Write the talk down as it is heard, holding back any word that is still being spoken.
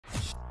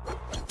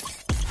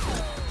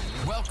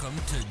Welcome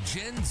to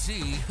Gen Z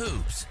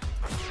Hoops,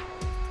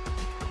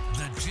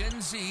 the Gen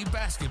Z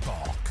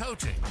basketball,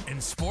 coaching,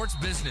 and sports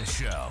business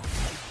show.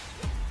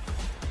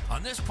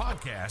 On this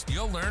podcast,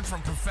 you'll learn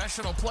from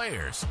professional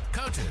players,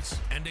 coaches,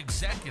 and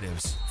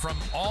executives from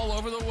all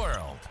over the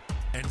world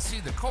and see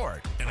the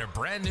court in a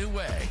brand new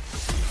way.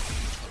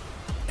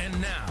 And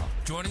now,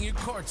 joining you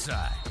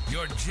courtside,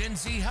 your Gen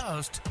Z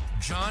host,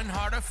 John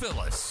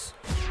Hartophilus.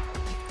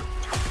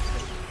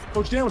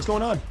 Coach Dan, what's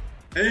going on?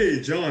 Hey,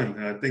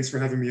 John. Thanks for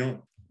having me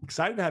on.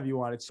 Excited to have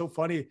you on. It's so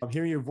funny. I'm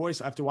hearing your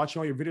voice after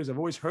watching all your videos. I've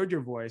always heard your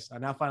voice.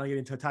 And now finally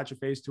getting to attach your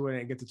face to it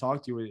and get to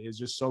talk to you is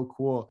just so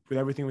cool. With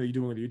everything that you're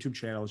doing with the YouTube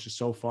channel, it's just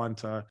so fun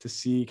to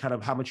see kind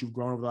of how much you've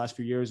grown over the last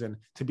few years and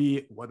to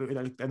be,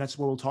 and that's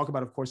what we'll talk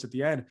about, of course, at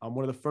the end. I'm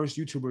one of the first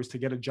YouTubers to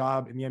get a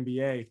job in the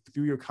NBA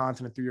through your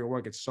content and through your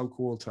work. It's so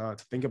cool to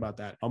think about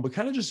that. But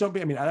kind of just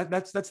jumping, I mean,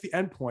 that's the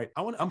end point.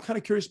 I'm kind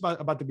of curious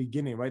about the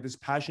beginning, right? This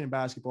passion in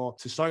basketball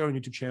to start your own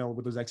YouTube channel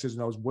with those X's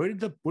and O's. Where did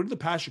the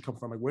passion come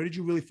from? Like, where did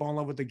you really fall in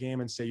love with the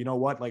game and say, you know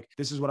what, like,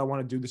 this is what I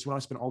want to do. This is what I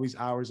spend all these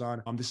hours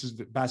on.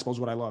 Basketball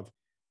is what I love.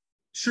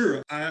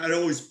 Sure. I'd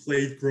always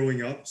played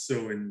growing up.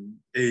 So in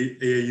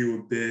AAU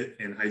a bit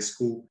and high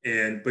school.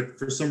 But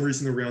for some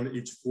reason around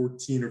age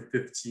 14 or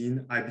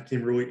 15, I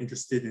became really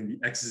interested in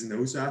the X's and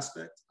O's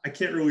aspect. I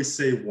can't really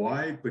say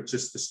why, but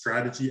just the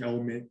strategy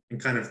element and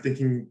kind of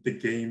thinking the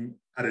game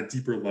at a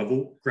deeper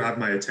level grabbed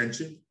my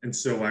attention. And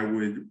so I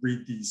would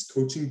read these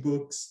coaching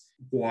books,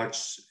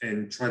 watch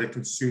and try to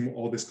consume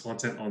all this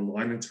content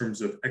online in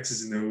terms of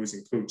X's and O's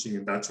and coaching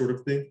and that sort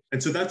of thing.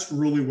 And so that's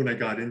really when I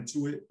got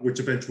into it, which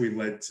eventually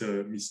led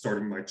to me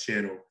starting my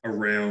channel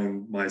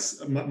around my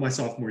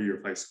sophomore year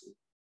of high school.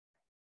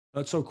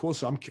 That's so cool.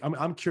 So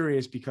I'm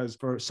curious because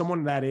for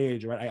someone that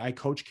age, right? I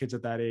coach kids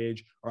at that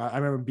age, or I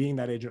remember being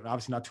that age,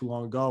 obviously not too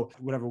long ago,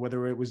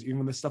 whether it was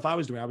even the stuff I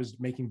was doing, I was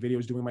making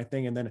videos, doing my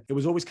thing. And then it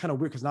was always kind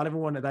of weird because not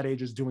everyone at that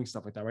age is doing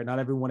stuff like that, right? Not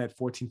everyone at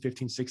 14,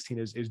 15, 16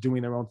 is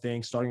doing their own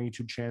thing, starting a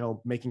YouTube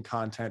channel, making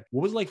content.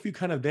 What was it like for you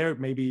kind of there,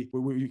 maybe,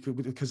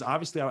 because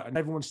obviously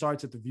everyone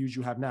starts at the views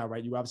you have now,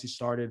 right? You obviously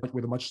started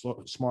with a much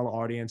smaller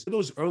audience.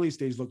 Those early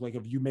stages look like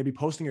of you maybe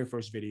posting your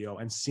first video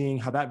and seeing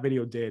how that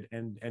video did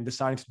and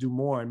deciding to do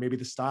more and maybe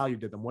the style you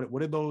did them. What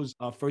did those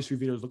first few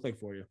videos look like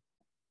for you?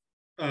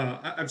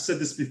 I've said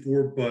this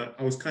before, but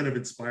I was kind of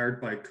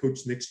inspired by Coach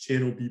Nick's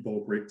channel,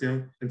 B-Ball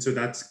Breakdown. And so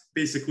that's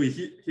basically,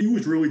 he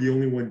was really the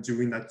only one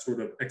doing that sort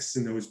of X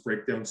and O's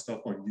breakdown stuff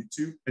on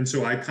YouTube. And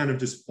so I kind of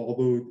just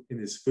followed in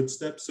his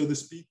footsteps, so to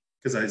speak,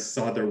 because I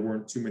saw there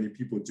weren't too many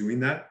people doing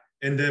that.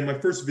 And then my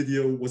first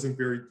video wasn't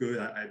very good.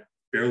 I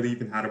barely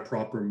even had a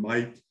proper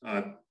mic.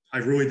 I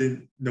really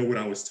didn't know what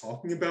I was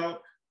talking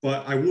about.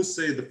 But I will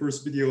say the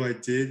first video I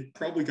did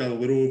probably got a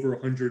little over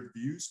 100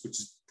 views, which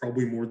is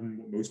probably more than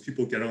what most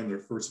people get on their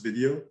first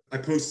video. I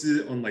posted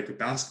it on like a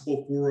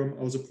basketball forum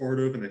I was a part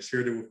of, and I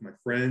shared it with my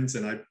friends,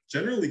 and I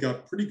generally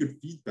got pretty good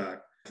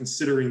feedback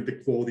considering the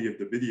quality of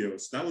the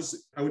videos.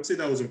 I would say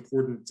that was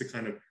important to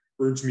kind of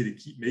urge me to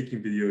keep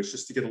making videos,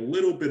 just to get a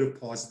little bit of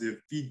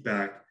positive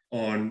feedback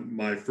on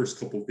my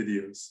first couple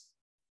videos.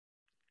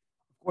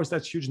 Of course,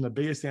 that's huge. And the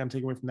biggest thing I'm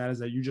taking away from that is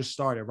that you just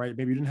started, right?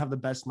 Maybe you didn't have the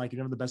best mic, you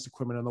didn't have the best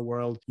equipment in the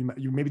world.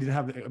 You maybe didn't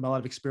have a lot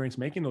of experience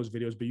making those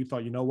videos, but you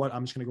thought, you know what,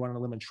 I'm just going to go out on a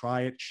limb and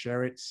try it,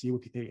 share it, see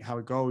how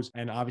it goes.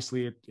 And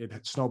obviously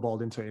it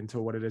snowballed into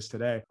what it is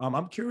today.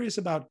 I'm curious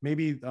about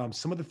maybe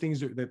some of the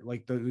things that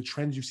like the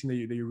trends you've seen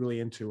that you're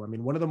really into. I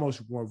mean, one of the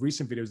more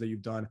recent videos that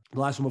you've done, the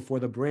last one before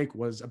the break,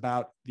 was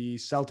about the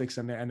Celtics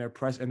and their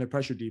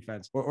pressure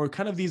defense, or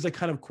kind of these like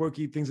kind of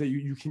quirky things that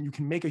you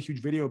can make a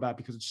huge video about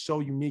because it's so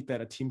unique that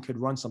a team could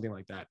run something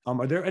like that.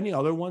 Are there any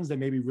other ones that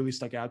maybe really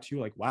stuck out to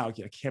you? Like, wow,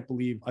 I can't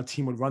believe a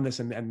team would run this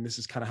and this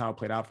is kind of how it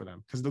played out for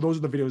them. Because those are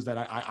the videos that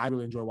I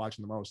really enjoy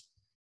watching the most.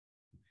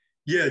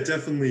 Yeah,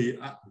 definitely.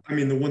 I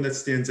mean, the one that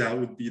stands out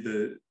would be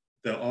the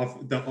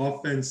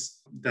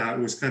offense that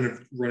was kind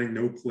of running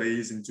no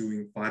plays and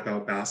doing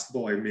 5-out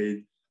basketball I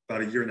made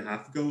about a year and a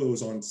half ago. It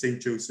was on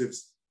St.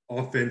 Joseph's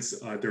offense.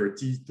 They're a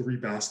D3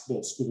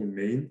 basketball school in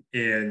Maine.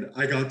 And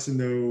I got to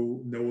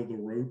know Noah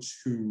LaRoche,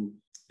 who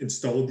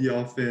installed the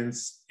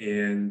offense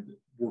and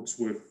works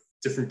with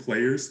different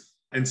players.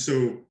 And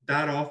so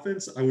that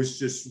offense, I was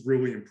just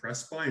really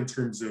impressed by in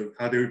terms of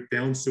how they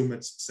found so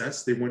much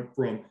success. They went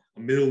from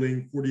a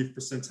middling 40th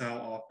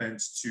percentile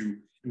offense to,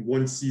 in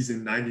one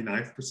season,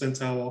 99th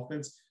percentile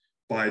offense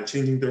by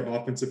changing their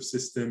offensive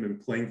system and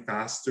playing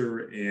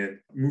faster and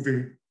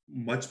moving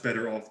much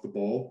better off the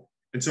ball.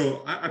 And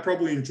so I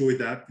probably enjoyed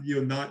that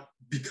video, not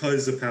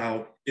because of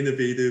how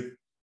innovative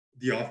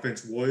the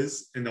offense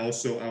was. And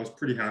also I was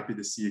pretty happy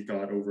to see it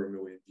got over 1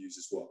 million views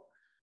as well.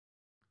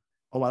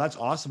 Oh, wow, that's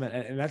awesome.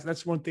 And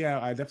that's one thing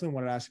I definitely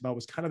wanted to ask about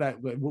was kind of that,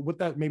 what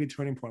that maybe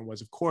turning point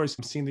was. Of course,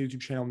 I'm seeing the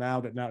YouTube channel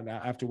now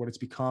after what it's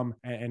become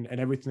and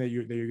everything that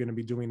you're going to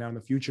be doing now in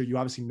the future, you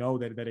obviously know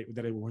that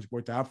it was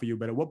worked out for you.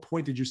 But at what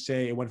point did you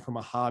say it went from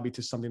a hobby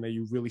to something that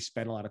you really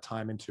spent a lot of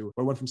time into,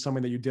 or it went from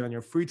something that you did on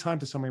your free time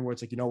to something where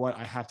it's like, you know what,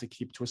 I have to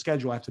keep to a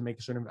schedule. I have to make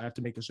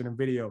a certain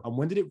video.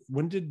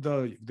 When did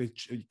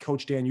the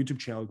Coach Dan YouTube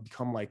channel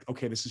become like,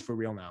 okay, this is for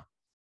real now?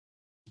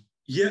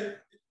 Yeah,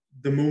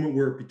 the moment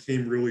where it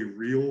became really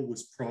real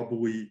was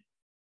probably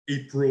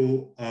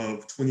April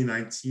of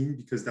 2019,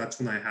 because that's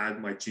when I had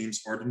my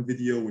James Harden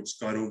video, which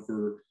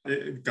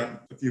it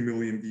got a few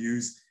million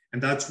views.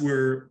 And that's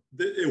where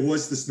it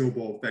was the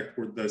snowball effect,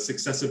 where the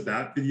success of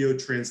that video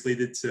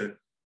translated to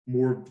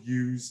more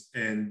views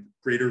and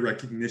greater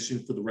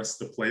recognition for the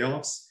rest of the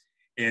playoffs.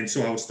 And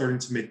so I was starting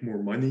to make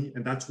more money.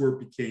 And that's where it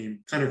became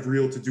kind of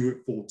real to do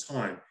it full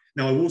time.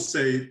 Now, I will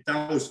say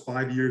that was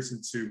 5 years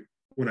into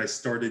when I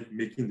started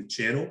making the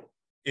channel.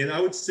 And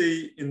I would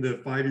say in the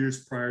 5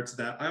 years prior to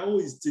that, I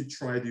always did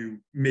try to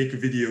make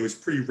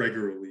videos pretty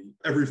regularly,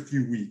 every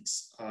few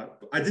weeks.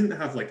 I didn't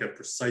have like a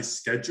precise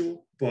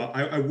schedule, but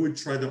I would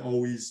try to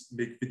always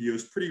make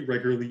videos pretty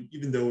regularly,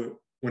 even though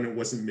when it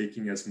wasn't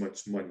making as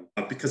much money.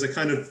 Because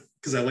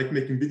I like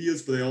making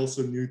videos, but I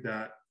also knew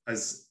that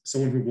as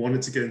someone who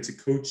wanted to get into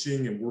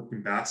coaching and work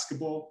in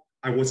basketball,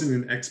 I wasn't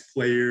an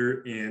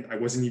ex-player and I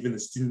wasn't even a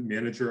student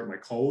manager at my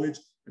college.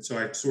 And so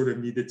I sort of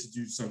needed to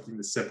do something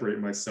to separate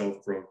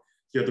myself from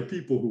the other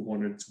people who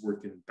wanted to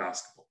work in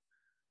basketball.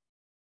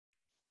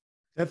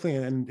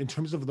 Definitely. And in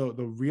terms of the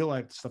real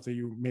life stuff that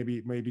you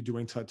maybe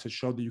doing to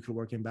show that you could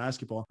work in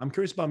basketball, I'm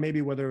curious about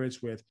maybe whether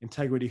it's with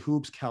Integrity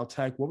Hoops,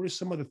 Caltech, what were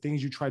some of the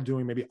things you tried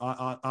doing maybe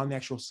on the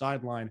actual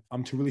sideline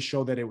to really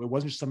show that it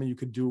wasn't just something you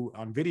could do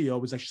on video,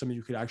 it was actually something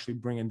you could actually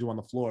bring and do on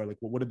the floor? Like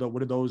what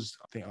did those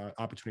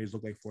opportunities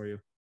look like for you?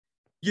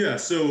 Yeah,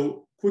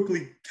 so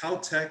quickly,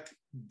 Caltech,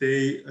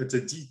 it's a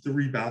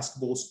D3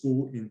 basketball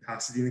school in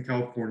Pasadena,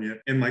 California.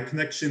 And my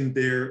connection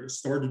there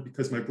started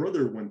because my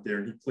brother went there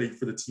and he played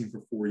for the team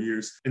for 4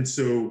 years. And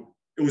so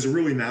it was a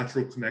really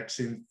natural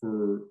connection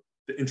for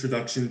the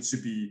introduction to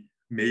be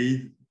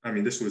made. I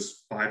mean, this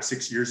was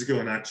 5-6 years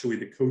ago. And actually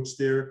the coach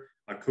there,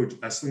 Coach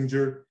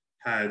Esslinger,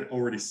 had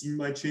already seen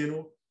my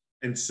channel.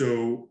 And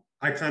so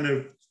I kind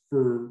of,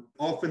 for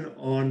off and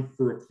on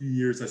for a few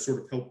years, I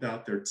sort of helped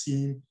out their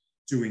team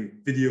doing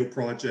video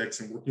projects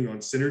and working on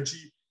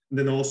synergy. And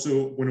then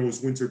also when it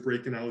was winter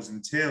break and I was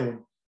in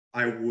town,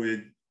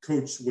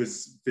 Coach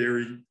was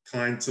very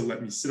kind to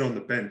let me sit on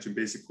the bench and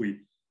basically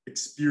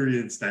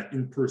experience that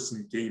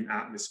in-person game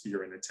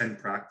atmosphere and attend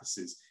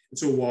practices. And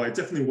so while I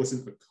definitely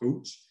wasn't a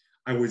coach,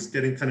 I was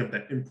getting kind of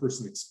that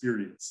in-person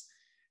experience.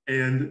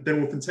 And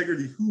then with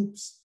Integrity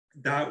Hoops,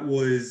 that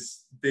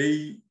was,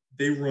 they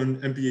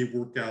run NBA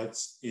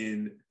workouts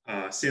in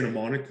Santa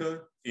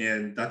Monica,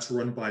 and that's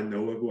run by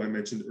Noah, who I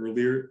mentioned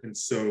earlier. And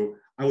so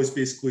I was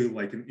basically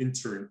like an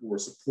intern or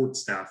support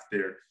staff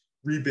there,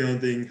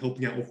 rebounding,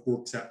 helping out with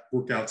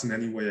workouts in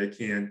any way I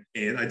can.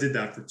 And I did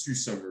that for 2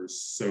 summers.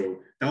 So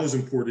that was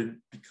important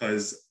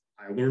because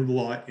I learned a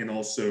lot. And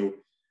also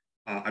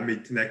I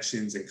made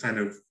connections, and kind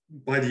of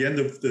by the end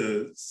of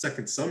the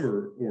second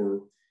summer,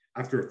 or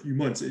after a few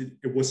months, it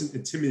wasn't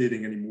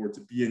intimidating anymore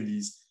to be in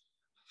these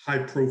high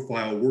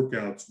profile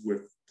workouts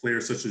with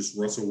players such as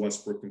Russell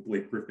Westbrook and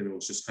Blake Griffin. It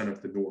was just kind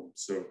of the norm.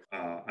 So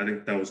I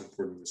think that was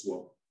important as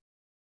well.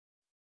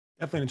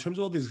 Definitely. In terms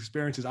of all these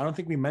experiences, I don't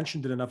think we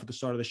mentioned it enough at the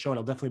start of the show, and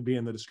it'll definitely be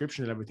in the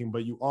description and everything,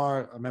 but you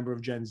are a member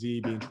of Gen Z,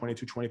 being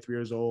 22, 23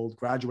 years old,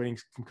 graduating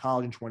from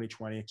college in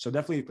 2020. So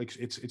definitely, like,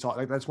 it's all,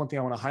 like, that's one thing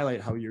I want to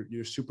highlight, how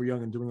you're super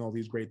young and doing all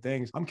these great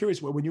things. I'm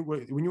curious, when you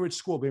were at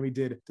school, maybe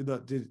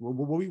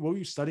what were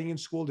you studying in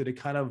school? Did it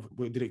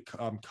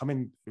come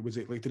in? Was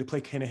it like, did it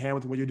play hand in hand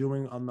with what you're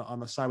doing on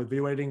the side with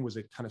video editing? Was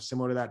it kind of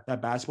similar to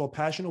that basketball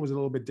passion, or was it a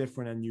little bit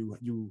different? And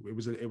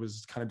it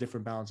was kind of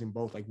different balancing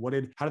both. Like,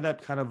 how did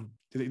that kind of,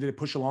 did it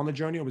push along the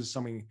journey, or was it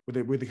something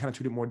were they kind of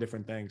two more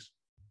different things?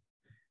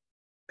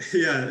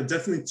 Yeah,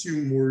 definitely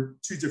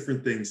two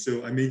different things.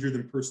 So I majored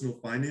in personal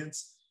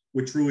finance,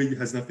 which really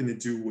has nothing to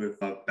do with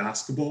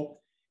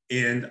basketball.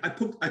 And I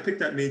picked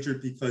that major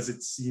because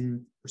it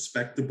seemed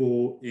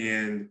respectable,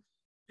 and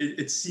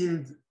it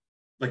seemed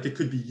like it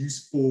could be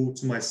useful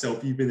to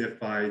myself, even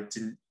if I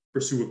didn't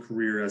pursue a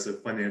career as a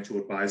financial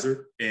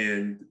advisor.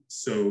 And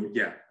so,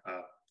 yeah,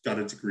 got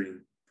a degree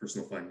in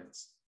personal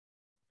finance.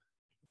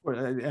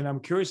 And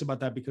I'm curious about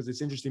that because it's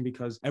interesting,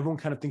 because everyone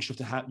kind of thinks you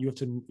have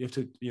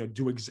to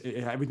do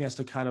everything has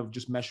to kind of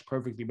just mesh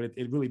perfectly, but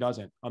it really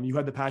doesn't. You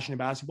had the passion in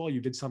basketball.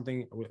 You did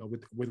something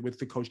with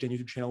the Coach Dan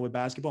YouTube channel with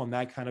basketball, and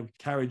that kind of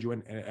carried you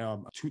to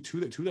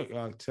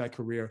that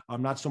career.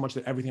 Not so much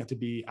that everything had to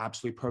be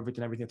absolutely perfect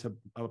and everything had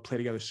to play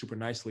together super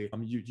nicely.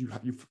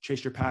 You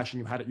chased your passion.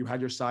 You had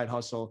your side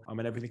hustle,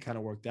 and everything kind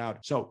of worked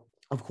out. So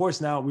of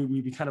course now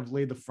we kind of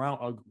laid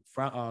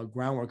the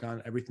groundwork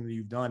on everything that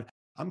you've done.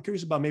 I'm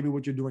curious about maybe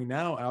what you're doing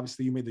now.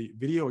 Obviously, you made the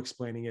video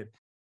explaining it.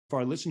 For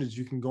our listeners,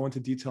 you can go into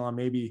detail on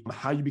maybe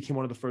how you became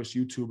one of the first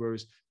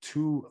YouTubers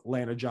to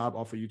land a job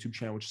off a YouTube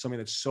channel, which is something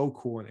that's so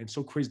cool and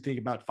so crazy to think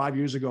about. 5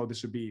 years ago,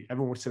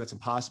 everyone would say that's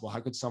impossible.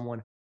 How could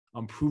someone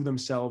prove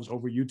themselves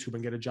over YouTube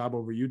and get a job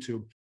over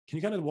YouTube? Can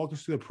you kind of walk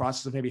us through the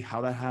process of maybe how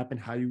that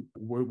happened,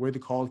 where the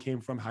call came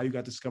from, how you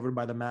got discovered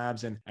by the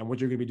Mavs, and what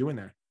you're going to be doing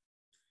there?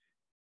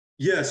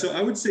 Yeah, so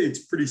I would say it's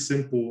pretty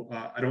simple.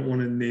 I don't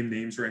want to name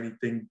names or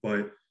anything,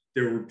 but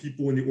there were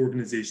people in the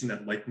organization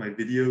that liked my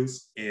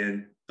videos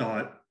and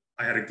thought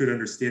I had a good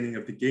understanding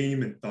of the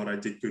game and thought I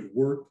did good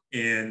work.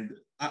 And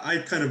I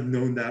kind of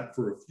known that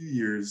for a few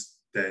years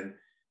then.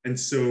 And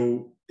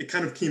so it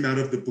kind of came out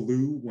of the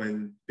blue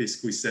when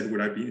basically said,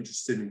 would I be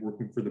interested in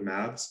working for the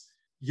Mavs?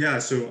 Yeah,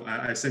 so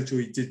I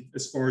essentially did,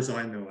 as far as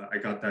I know, I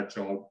got that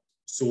job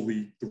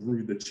solely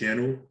through the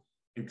channel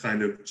and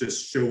kind of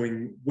just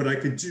showing what I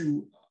could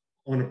do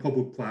on a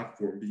public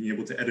platform, being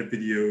able to edit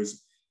videos.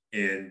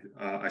 And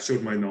I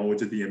showed my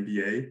knowledge of the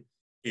NBA,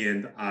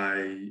 and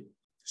I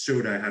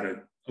showed I had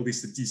at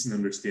least a decent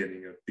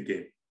understanding of the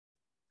game.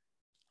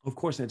 Of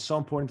course, and it's so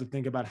important to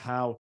think about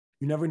how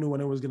you never knew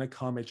when it was going to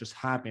come. It just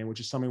happened, which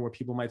is something where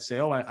people might say,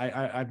 oh,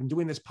 I've been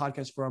doing this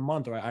podcast for a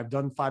month, or I've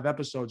done 5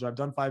 episodes, or I've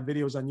done 5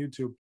 videos on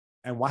YouTube.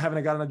 And why haven't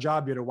I gotten a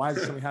job yet? Or why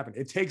has something happened?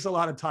 It takes a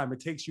lot of time. It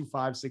takes you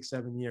 5, 6,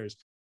 7 years.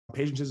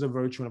 Patience is a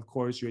virtue. And of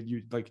course,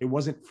 you like, it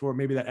wasn't for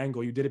maybe that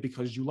angle. You did it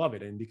because you love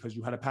it and because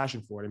you had a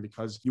passion for it and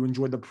because you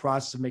enjoyed the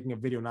process of making a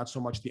video, not so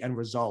much the end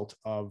result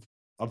of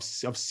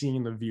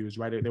seeing the views,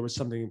 right? There was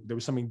something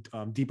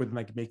deeper than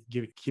like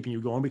keeping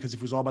you going, because if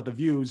it was all about the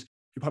views,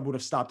 you probably would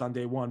have stopped on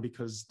day one,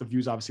 because the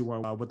views obviously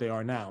weren't what they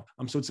are now.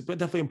 So it's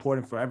definitely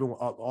important for everyone,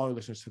 all our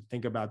listeners, to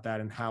think about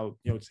that and how,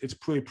 it's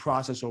pretty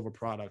process over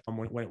product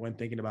when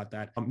thinking about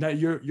that. Now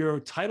your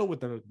title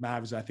with the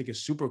Mavs, I think,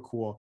 is super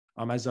cool.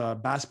 As a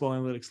basketball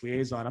analytics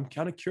liaison, I'm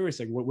kind of curious,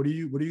 like, what are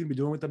you going to be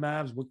doing with the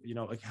Mavs?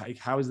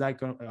 How is that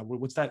going?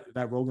 What's that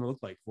role going to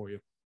look like for you?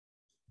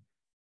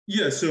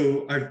 Yeah,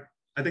 so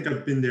I think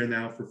I've been there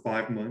now for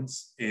 5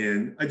 months,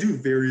 and I do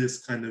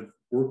various kind of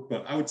work,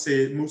 but I would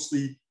say it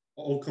mostly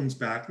all comes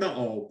back, not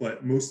all,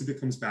 but most of it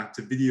comes back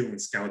to video and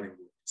scouting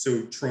work.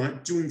 So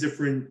doing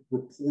different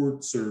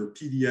reports or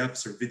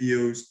PDFs or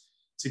videos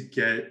to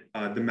get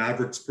the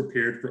Mavericks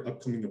prepared for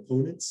upcoming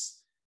opponents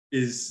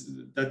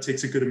that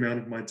takes a good amount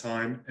of my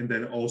time. And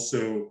then I'll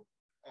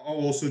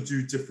also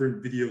do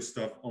different video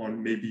stuff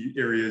on maybe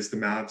areas the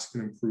Mavs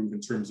can improve in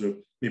terms of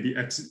maybe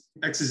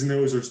X's and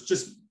O's, or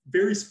just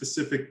very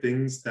specific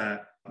things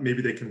that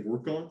maybe they can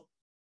work on.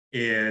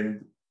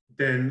 And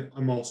then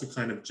I'm also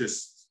kind of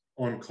just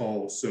on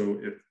call. So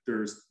if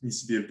there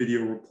needs to be a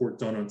video report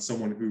done on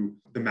someone who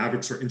the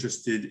Mavericks are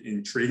interested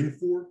in trading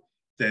for,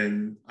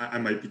 then I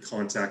might be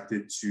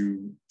contacted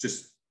to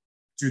just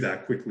do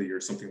that quickly or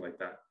something like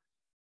that.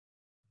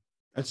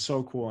 That's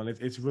so cool. And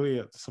it's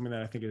really something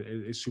that I think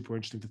is super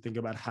interesting to think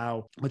about,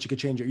 how much you could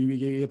change it.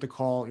 You get the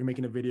call, you're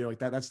making a video like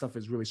that. That stuff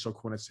is really so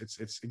cool. And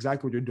it's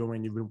exactly what you're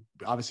doing. You've been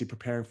obviously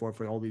preparing for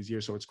all these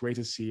years. So it's great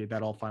to see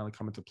that all finally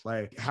come into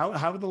play.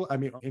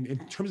 In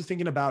terms of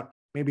thinking about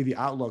maybe the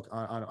outlook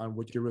on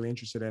what you're really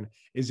interested in,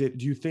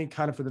 do you think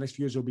kind of for the next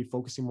few years, you'll be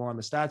focusing more on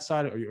the stats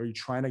side? Or are you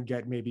trying to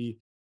get maybe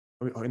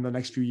in the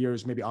next few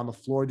years, maybe on the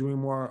floor, doing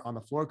more on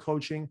the floor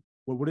coaching?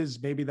 What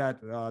is maybe that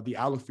the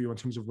outlook for you in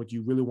terms of what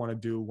you really want to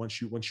do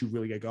once you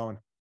really get going?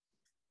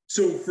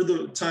 So for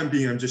the time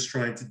being, I'm just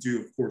trying to do,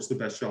 of course, the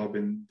best job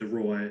in the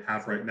role I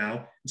have right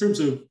now. In terms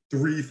of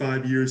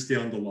 3-5 years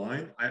down the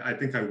line, I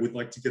think I would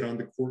like to get on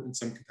the court in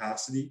some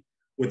capacity,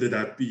 whether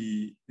that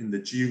be in the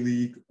G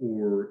League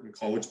or in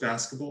college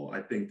basketball.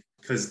 I think,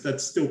 because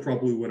that's still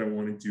probably what I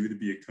want to do, to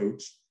be a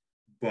coach.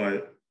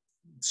 But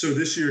so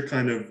this year,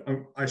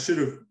 I should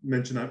have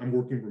mentioned I'm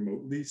working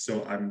remotely.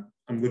 So I'm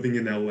living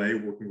in LA,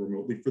 working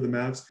remotely for the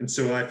Mavs. And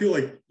so I feel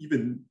like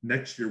even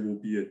next year will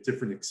be a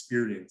different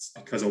experience,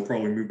 because I'll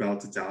probably move out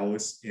to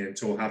Dallas and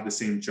so I'll have the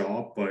same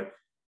job, but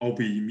I'll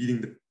be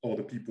meeting all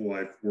the people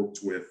I've worked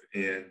with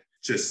and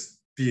just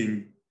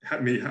having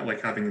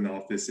an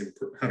office and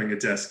having a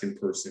desk in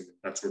person,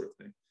 that sort of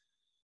thing.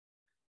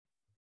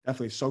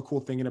 Definitely. So cool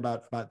thinking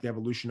about the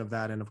evolution of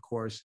that. And of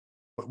course,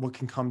 what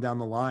can come down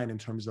the line in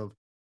terms of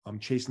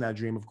chasing that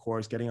dream, of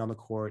course, getting on the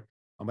court,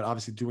 but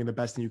obviously doing the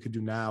best thing you could do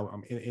now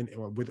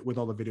with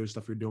all the video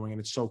stuff you're doing. And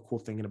it's so cool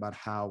thinking about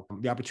how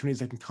the opportunities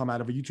that can come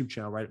out of a YouTube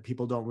channel, right?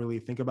 People don't really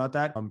think about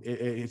that.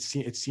 It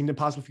seemed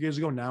impossible a few years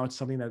ago. Now it's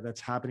something that's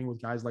happening with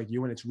guys like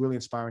you, and it's really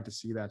inspiring to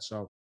see that.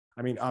 So,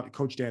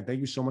 Coach Dan, thank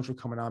you so much for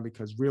coming on,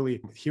 because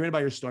really hearing about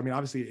your story,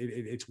 obviously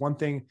it's one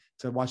thing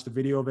to watch the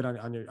video of it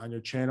on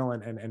your channel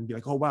and be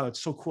like, oh, wow,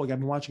 that's so cool. Like, I've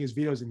been watching his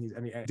videos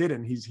and he did it.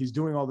 And he's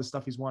doing all the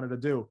stuff he's wanted to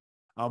do.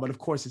 But of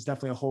course, it's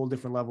definitely a whole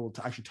different level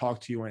to actually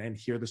talk to you and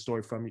hear the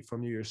story from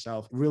you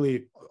yourself.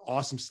 Really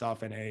awesome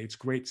stuff. And it's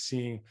great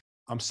seeing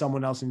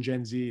someone else in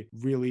Gen Z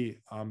really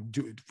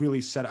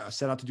set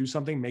out to do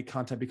something, make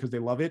content because they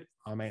love it.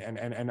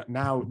 And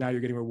now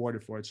you're getting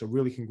rewarded for it. So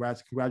really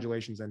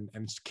congratulations, and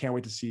can't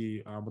wait to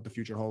see what the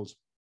future holds.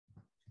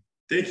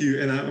 Thank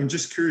you. And I'm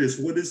just curious,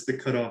 what is the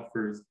cutoff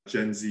for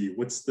Gen Z?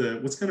 What's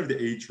kind of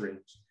the age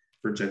range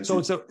for Gen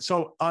Z?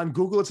 So on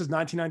Google it says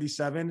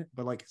 1997,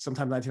 but like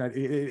sometimes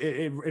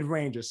 1990 it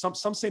ranges. Some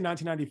say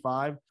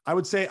 1995. I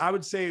would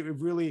say it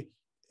really,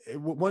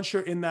 once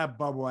you're in that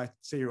bubble, I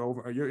say you're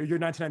over. You're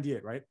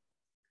 1998, right?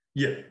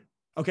 Yeah.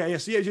 Okay. Yeah.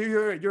 So yeah,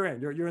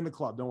 you're in the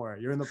club. Don't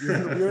worry. You're in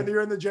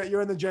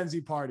the Gen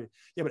Z party.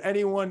 Yeah. But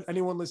anyone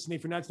listening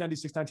for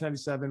 1996,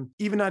 1997,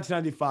 even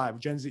 1995,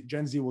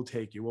 Gen Z will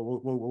take you.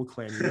 We'll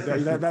claim you.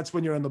 That's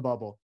when you're in the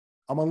bubble.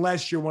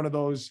 Unless you're one of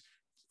those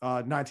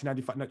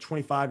 1995,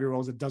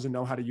 25-year-olds that doesn't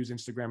know how to use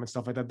Instagram and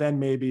stuff like that, then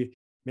maybe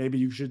maybe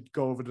you should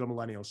go over to the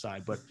millennial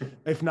side. But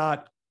if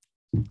not,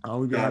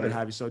 we'd be happy to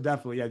have you. So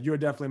definitely, yeah, you're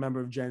definitely a member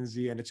of Gen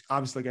Z, and it's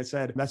obviously, like I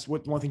said, that's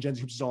what one thing Gen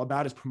Z Hoops is all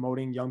about, is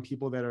promoting young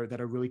people that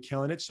are really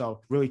killing it.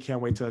 So really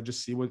can't wait to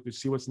just see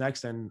what's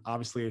next, and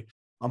obviously,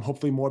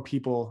 hopefully more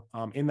people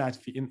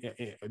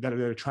that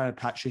are trying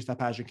to chase that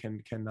passion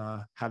can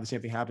have the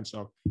same thing happen.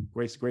 So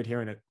great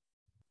hearing it.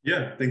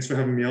 Yeah, thanks for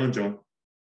having me on, John.